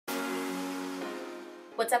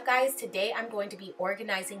What's up, guys? Today I'm going to be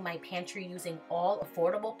organizing my pantry using all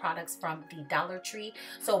affordable products from the Dollar Tree.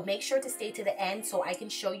 So make sure to stay to the end so I can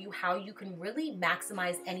show you how you can really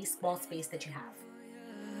maximize any small space that you have.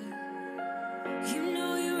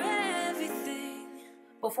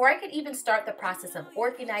 Before I could even start the process of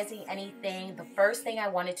organizing anything, the first thing I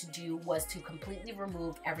wanted to do was to completely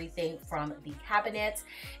remove everything from the cabinets.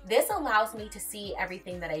 This allows me to see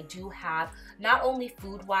everything that I do have, not only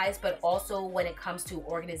food-wise, but also when it comes to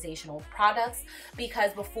organizational products,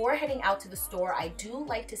 because before heading out to the store, I do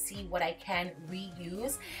like to see what I can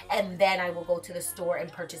reuse, and then I will go to the store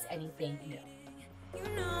and purchase anything new. You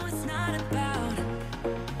know it's not about,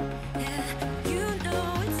 yeah, you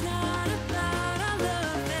know it's not about our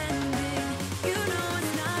love ending. You know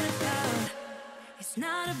it's not about us. You know it's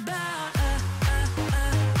not about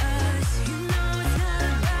us. You know it's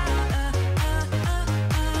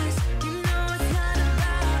not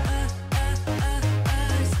about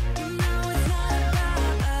us. You know it's not about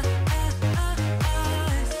us.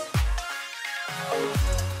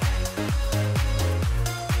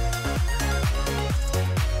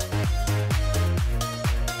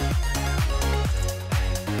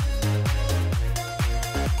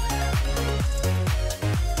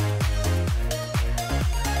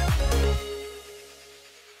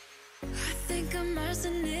 I think I'm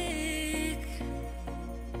arsenic,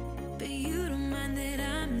 but you don't mind that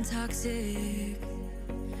I'm toxic.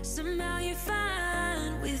 Somehow you're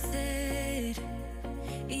fine with it,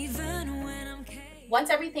 even when I'm chaotic. Once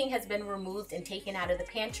everything has been removed and taken out of the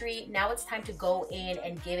pantry, now it's time to go in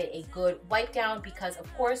and give it a good wipe down because,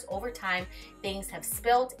 of course, over time things have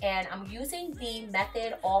spilled, and I'm using the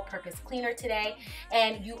Method all-purpose cleaner today,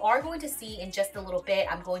 and you are going to see in just a little bit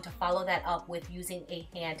I'm going to follow that up with using a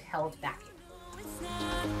handheld vacuum. It's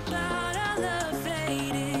not about our love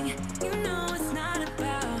fading. You know it's not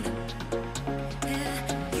about,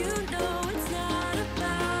 yeah, you know it's not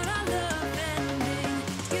about our love ending.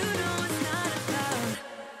 You know it's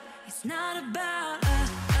not about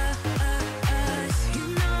us. You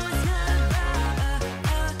know it's not about us.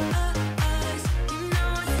 You know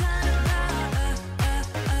it's not about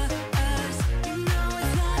us. You know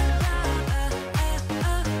it's not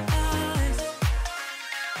about us.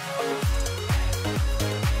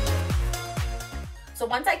 So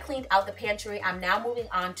once I cleaned out the pantry, I'm now moving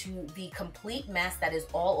on to the complete mess that is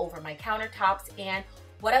all over my countertops. And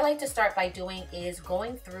what I like to start by doing is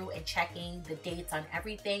going through and checking the dates on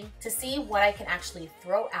everything to see what I can actually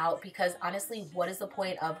throw out, because honestly, what is the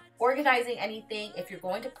point of organizing anything if you're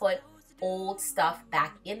going to put old stuff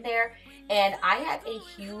back in there? And I have a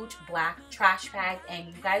huge black trash bag, and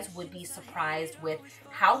you guys would be surprised with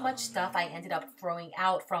how much stuff I ended up throwing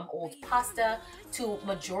out, from old pasta to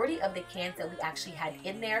majority of the cans that we actually had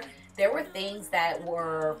in there. There were things that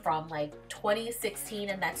were from like 2016,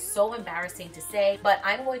 and that's so embarrassing to say, but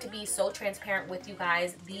I'm going to be so transparent with you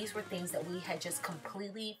guys. These were things that we had just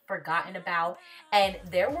completely forgotten about, and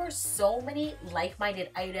there were so many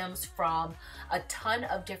like-minded items, from a ton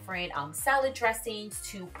of different salad dressings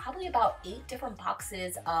to probably about 8 different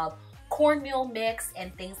boxes of cornmeal mix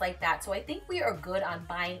and things like that. So I think we are good on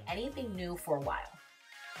buying anything new for a while.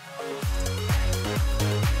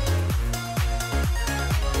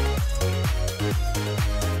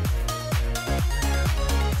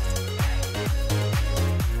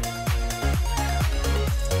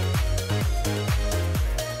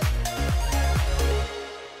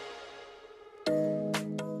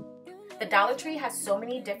 The Dollar Tree has so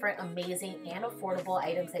many different amazing and affordable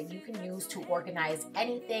items that you can use to organize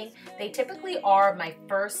anything. They typically are my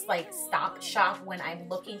first stop shop when I'm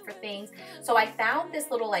looking for things. So I found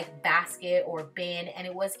this little basket or bin, and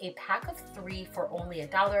it was a pack of 3 for only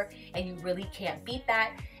 $1, and you really can't beat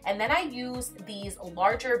that. And then I used these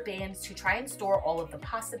larger bins to try and store all of the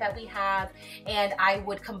pasta that we have, and I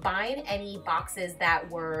would combine any boxes that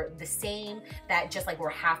were the same, that just were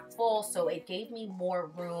half full, so it gave me more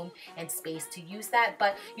room and space to use that.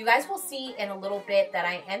 But you guys will see in a little bit that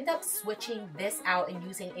I end up switching this out and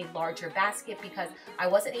using a larger basket because I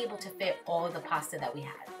wasn't able to fit all of the pasta that we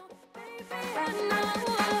had.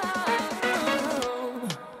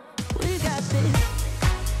 We got this.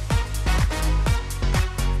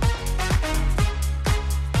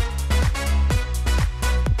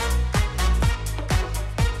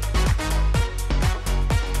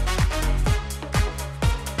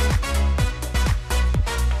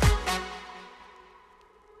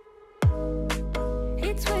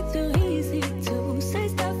 It's way too easy to say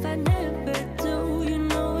stuff I never do. You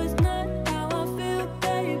know it's not how I feel,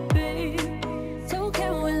 baby. So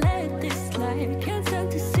can we let this slide? Can't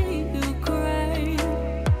stand to see you cry.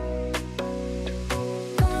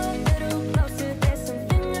 Come a little closer, there's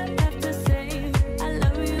something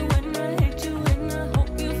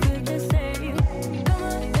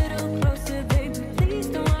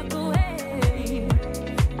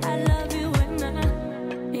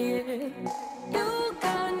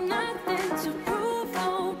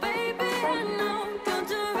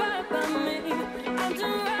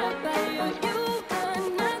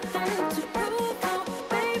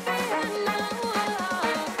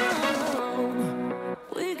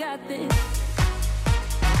this.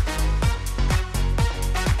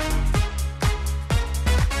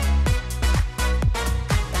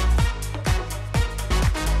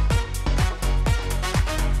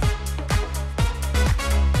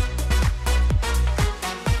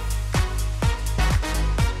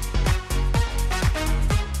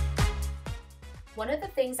 One of the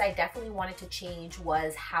things I definitely wanted to change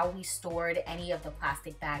was how we stored any of the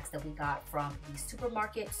plastic bags that we got from the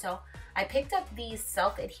supermarket. So I picked up these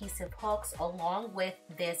self-adhesive hooks along with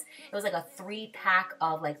this. It was like a 3-pack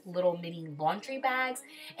of like little mini laundry bags.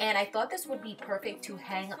 And I thought this would be perfect to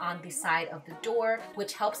hang on the side of the door,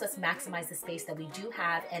 which helps us maximize the space that we do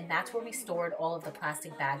have. And that's where we stored all of the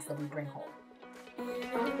plastic bags that we bring home.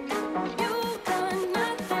 You got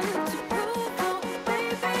nothing to prove, oh,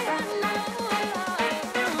 baby, I know.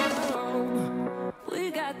 We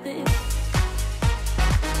got this.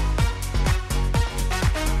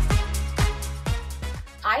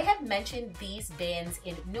 I have mentioned these bins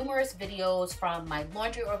in numerous videos, from my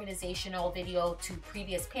laundry organizational video to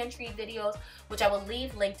previous pantry videos, which I will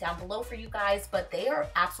leave linked down below for you guys, but they are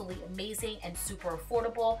absolutely amazing and super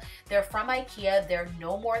affordable. They're from Ikea. They're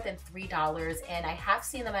no more than $3, and I have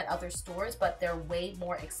seen them at other stores, but they're way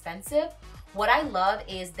more expensive. What I love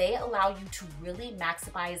is they allow you to really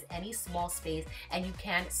maximize any small space, and you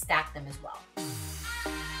can stack them as well.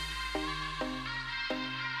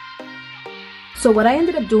 So what I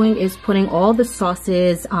ended up doing is putting all the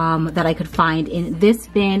sauces that I could find in this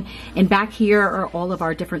bin, and back here are all of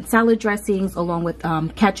our different salad dressings along with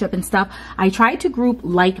ketchup and stuff. I tried to group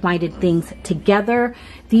like-minded things together.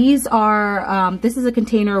 These are, this is a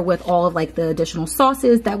container with all of like the additional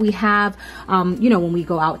sauces that we have, you know, when we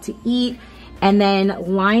go out to eat. And then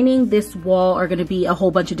lining this wall are gonna be a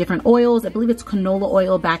whole bunch of different oils. I believe it's canola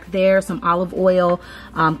oil back there, some olive oil,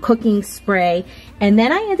 cooking spray. And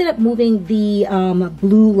then I ended up moving the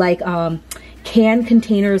blue like can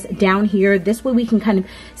containers down here. This way we can kind of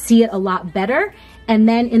see it a lot better. And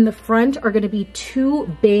then in the front are gonna be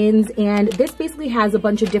 2 bins, and this basically has a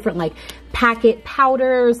bunch of different like packet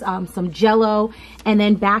powders, some Jello, and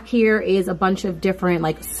then back here is a bunch of different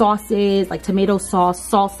like sauces, like tomato sauce,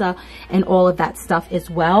 salsa, and all of that stuff as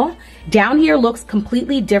well. Down here looks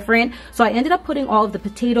completely different, so I ended up putting all of the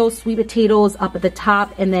potatoes, sweet potatoes up at the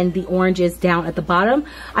top, and then the oranges down at the bottom.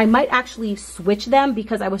 I might actually switch them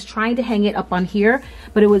because I was trying to hang it up on here,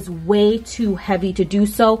 but it was way too heavy to do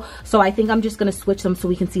so. So I think I'm just gonna switch them so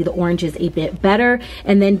we can see the oranges a bit better.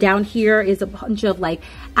 And then down here is a bunch of like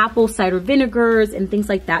apple cider vinegars and things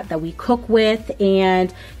like that that we cook with.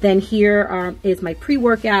 And then here is my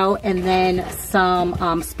pre-workout, and then some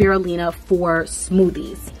spirulina for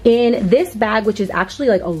smoothies. In this bag, which is actually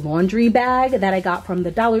like a laundry bag that I got from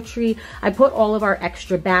the Dollar Tree, I put all of our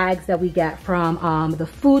extra bags that we get from the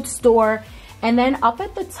food store. And then up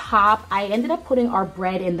at the top, I ended up putting our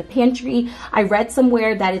bread in the pantry. I read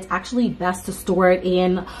somewhere that it's actually best to store it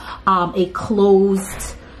in a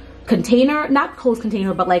closed container, not closed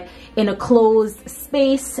container, but like in a closed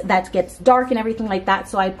space that gets dark and everything like that.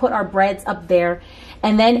 So I put our breads up there,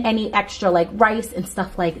 and then any extra like rice and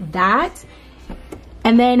stuff like that.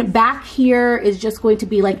 And then back here is just going to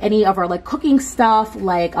be like any of our like cooking stuff,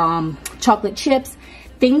 like chocolate chips,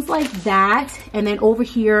 things like that. And then over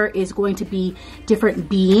here is going to be different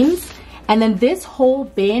beans. And then this whole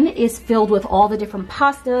bin is filled with all the different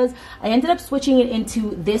pastas. I ended up switching it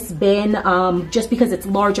into this bin just because it's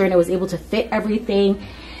larger and it was able to fit everything.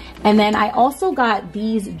 And then I also got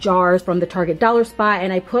these jars from the Target Dollar Spot,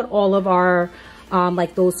 and I put all of our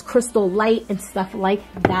like those Crystal Light and stuff like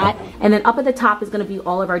that. And then up at the top is going to be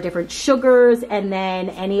all of our different sugars, and then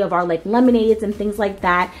any of our like lemonades and things like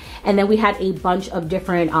that. And then we had a bunch of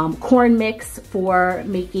different corn mix for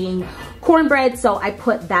making cornbread, so I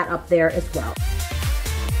put that up there as well.